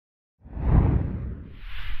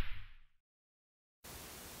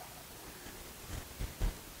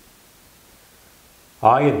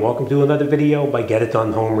Hi, and welcome to another video by Get It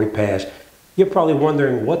Done Home Repairs. You're probably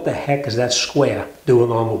wondering what the heck is that square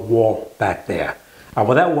doing on the wall back there?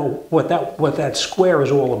 What that square is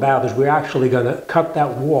all about is we're actually going to cut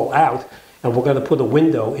that wall out and we're going to put a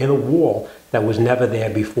window in a wall that was never there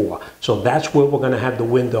before. So that's where we're going to have the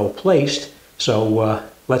window placed. So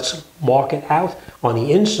let's mark it out. On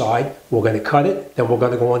the inside, we're going to cut it, then we're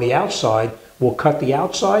going to go on the outside. We'll cut the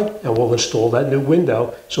outside and we'll install that new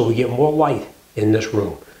window so we get more light in this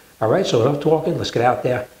room. All right, so enough talking. Let's get out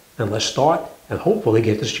there and let's start and hopefully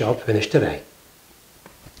get this job finished today.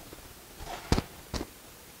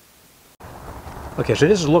 Okay, so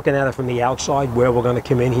this is looking at it from the outside where we're going to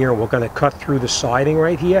come in here and we're going to cut through the siding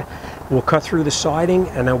right here. We'll cut through the siding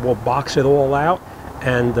and then we'll box it all out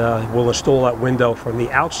and we'll install that window from the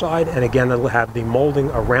outside, and again it'll have the molding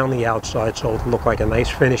around the outside so it'll look like a nice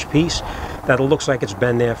finished piece that looks like it's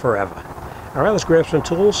been there forever. All right, let's grab some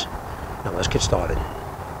tools and let's get started.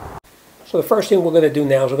 So the first thing we're going to do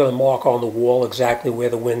now is we're going to mark on the wall exactly where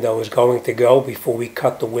the window is going to go before we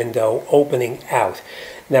cut the window opening out.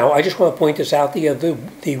 Now I just want to point this out to you.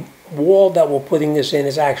 The wall that we're putting this in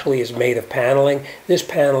is made of paneling. This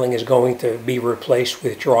paneling is going to be replaced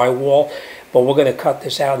with drywall, but we're going to cut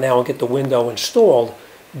this out now and get the window installed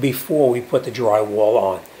before we put the drywall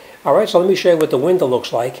on. All right, so let me show you what the window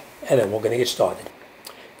looks like and then we're going to get started.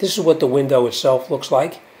 This is what the window itself looks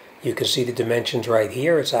like. You can see the dimensions right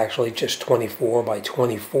here. It's actually just 24 by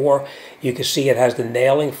 24. You can see it has the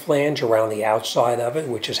nailing flange around the outside of it,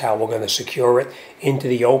 which is how we're going to secure it into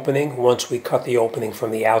the opening once we cut the opening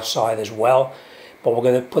from the outside as well. But we're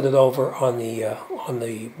going to put it over on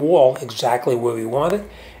the wall exactly where we want it,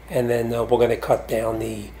 and then we're going to cut down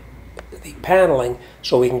the paneling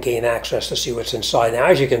so we can gain access to see what's inside. Now,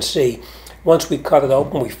 as you can see, once we cut it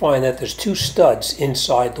open, we find that there's two studs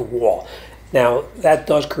inside the wall. Now, that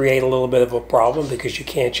does create a little bit of a problem because you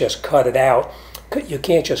can't just cut it out. You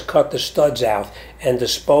can't just cut the studs out and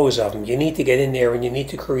dispose of them. You need to get in there and you need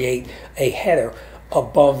to create a header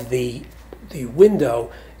above the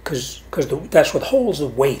window because that's what holds the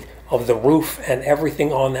weight of the roof and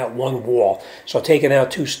everything on that one wall. So taking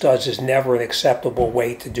out two studs is never an acceptable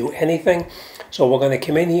way to do anything. So we're going to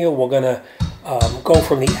come in here, we're going to go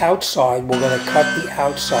from the outside, we're going to cut the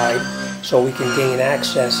outside so we can gain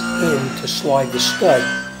access in to slide the stud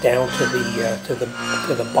down to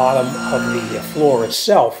the bottom of the floor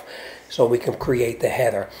itself so we can create the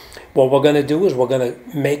header. What we're going to do is we're going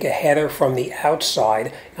to make a header from the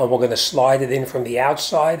outside and we're going to slide it in from the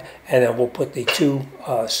outside, and then we'll put the two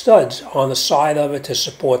studs on the side of it to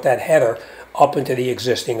support that header up into the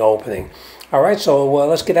existing opening. All right, so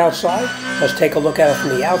let's get outside. Let's take a look at it from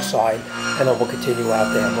the outside and then we'll continue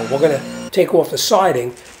out there. But we're going to take off the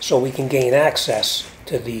siding so we can gain access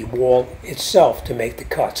to the wall itself to make the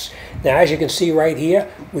cuts. Now, as you can see right here,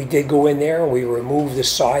 we did go in there and we removed the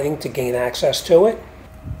siding to gain access to it.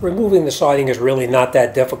 Removing the siding is really not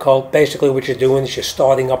that difficult. Basically what you're doing is you're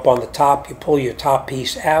starting up on the top, you pull your top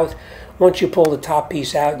piece out. Once you pull the top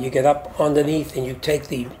piece out, you get up underneath and you take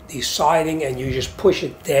the siding and you just push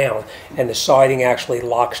it down, and the siding actually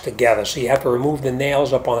locks together. So you have to remove the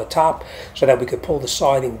nails up on the top so that we could pull the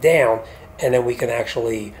siding down, and then we can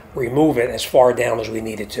actually remove it as far down as we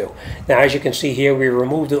need it to. Now, as you can see here, we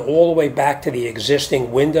removed it all the way back to the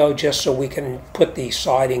existing window just so we can put the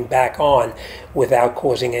siding back on without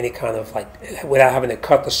causing any kind of without having to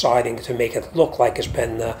cut the siding to make it look like it's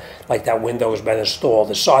been, like that window has been installed.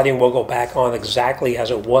 The siding will go back on exactly as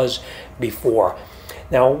it was before.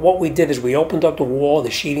 Now, what we did is we opened up the wall,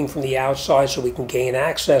 the sheeting from the outside so we can gain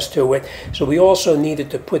access to it. So we also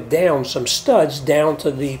needed to put down some studs down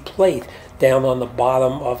to the plate down on the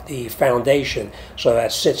bottom of the foundation so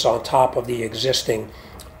that sits on top of the existing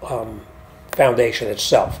foundation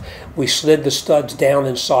itself. We slid the studs down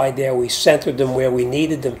inside there, we centered them where we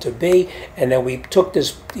needed them to be, and then we took the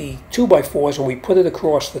 2x4s and we put it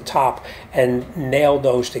across the top and nailed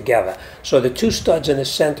those together. So the two studs in the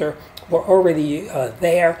center were already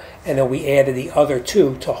there, and then we added the other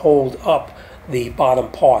two to hold up the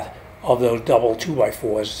bottom part of those double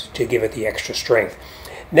 2x4s to give it the extra strength.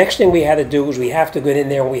 Next thing we had to do is we have to get in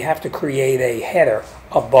there and we have to create a header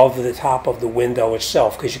above the top of the window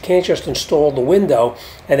itself, because you can't just install the window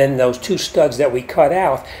and then those two studs that we cut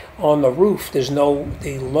out on the roof,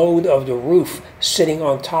 the load of the roof sitting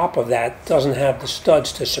on top of that doesn't have the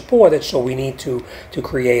studs to support it, so we need to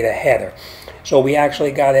create a header. So we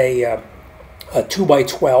actually got a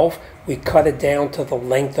 2x12. We cut it down to the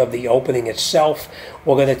length of the opening itself.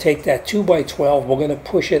 We're going to take that 2x12, we're going to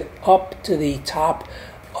push it up to the top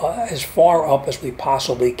as far up as we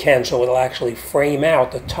possibly can, so it'll actually frame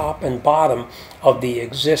out the top and bottom of the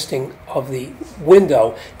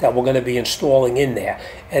window that we're going to be installing in there.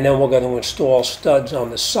 And then we're going to install studs on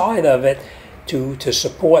the side of it to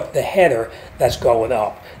support the header that's going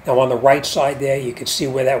up. Now on the right side there, you can see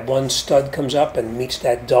where that one stud comes up and meets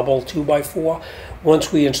that double 2x4.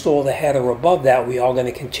 Once we install the header above that, we are going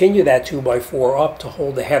to continue that 2x4 up to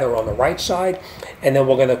hold the header on the right side, and then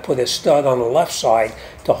we're going to put a stud on the left side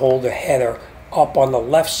to hold the header up on the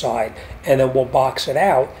left side, and then we'll box it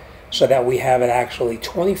out so that we have it actually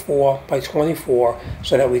 24 by 24,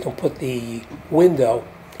 so that we can put the window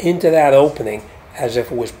into that opening as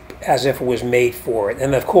if it was made for it.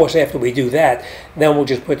 And of course, after we do that, then we'll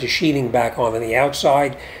just put the sheeting back on the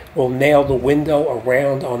outside. We'll nail the window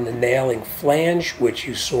around on the nailing flange, which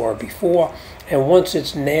you saw before. And once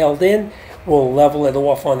it's nailed in, we'll level it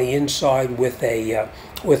off on the inside with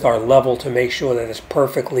our level to make sure that it's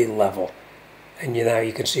perfectly level. And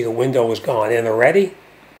you can see the window has gone in already.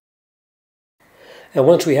 And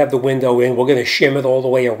once we have the window in, we're going to shim it all the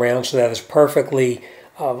way around so that it's perfectly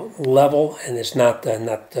level and it's not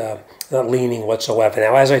leaning whatsoever.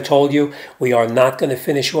 Now, as I told you, we are not going to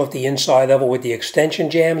finish off the inside of it with the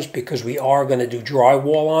extension jambs because we are going to do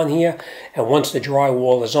drywall on here. And once the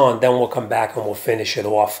drywall is on, then we'll come back and we'll finish it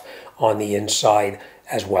off on the inside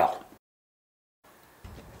as well.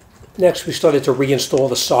 Next, we started to reinstall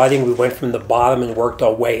the siding. We went from the bottom and worked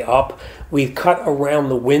our way up. We cut around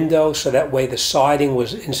the window so that way the siding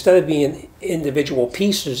was, instead of being individual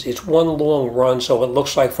pieces, it's one long run, so it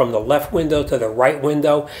looks like from the left window to the right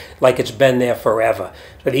window, like it's been there forever.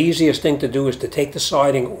 So the easiest thing to do is to take the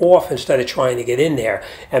siding off instead of trying to get in there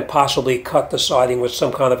and possibly cut the siding with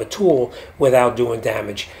some kind of a tool without doing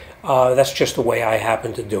damage. That's just the way I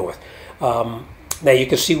happen to do it. Now you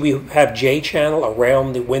can see we have J-channel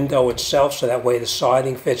around the window itself, so that way the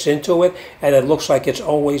siding fits into it, and it looks like it's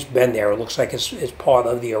always been there. It looks like it's part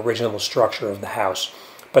of the original structure of the house.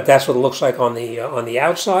 But that's what it looks like on the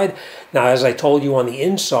outside. Now, as I told you, on the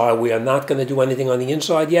inside, we are not going to do anything on the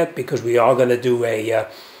inside yet because we are going to do a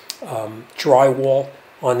drywall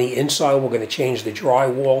on the inside. We're going to change the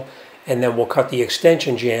drywall, and then we'll cut the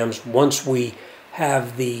extension jambs once we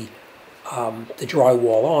have the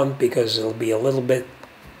drywall on, because it'll be a little bit,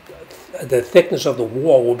 the thickness of the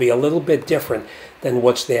wall will be a little bit different than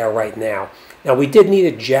what's there right now. Now, we did need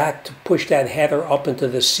a jack to push that header up into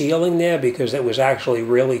the ceiling there because it was actually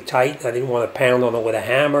really tight. I didn't want to pound on it with a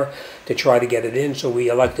hammer to try to get it in, so we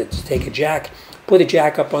elected to take a jack, put a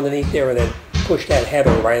jack up underneath there, and then push that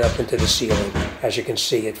header right up into the ceiling. As you can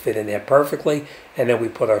see, it fit in there perfectly, and then we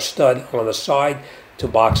put our stud on the side to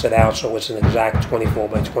box it out so it's an exact 24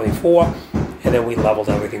 by 24, and then we leveled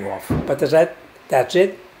everything off. But that's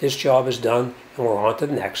it. This job is done, and we're on to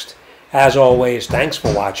the next. As always, thanks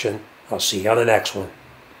for watching. I'll see you on the next one.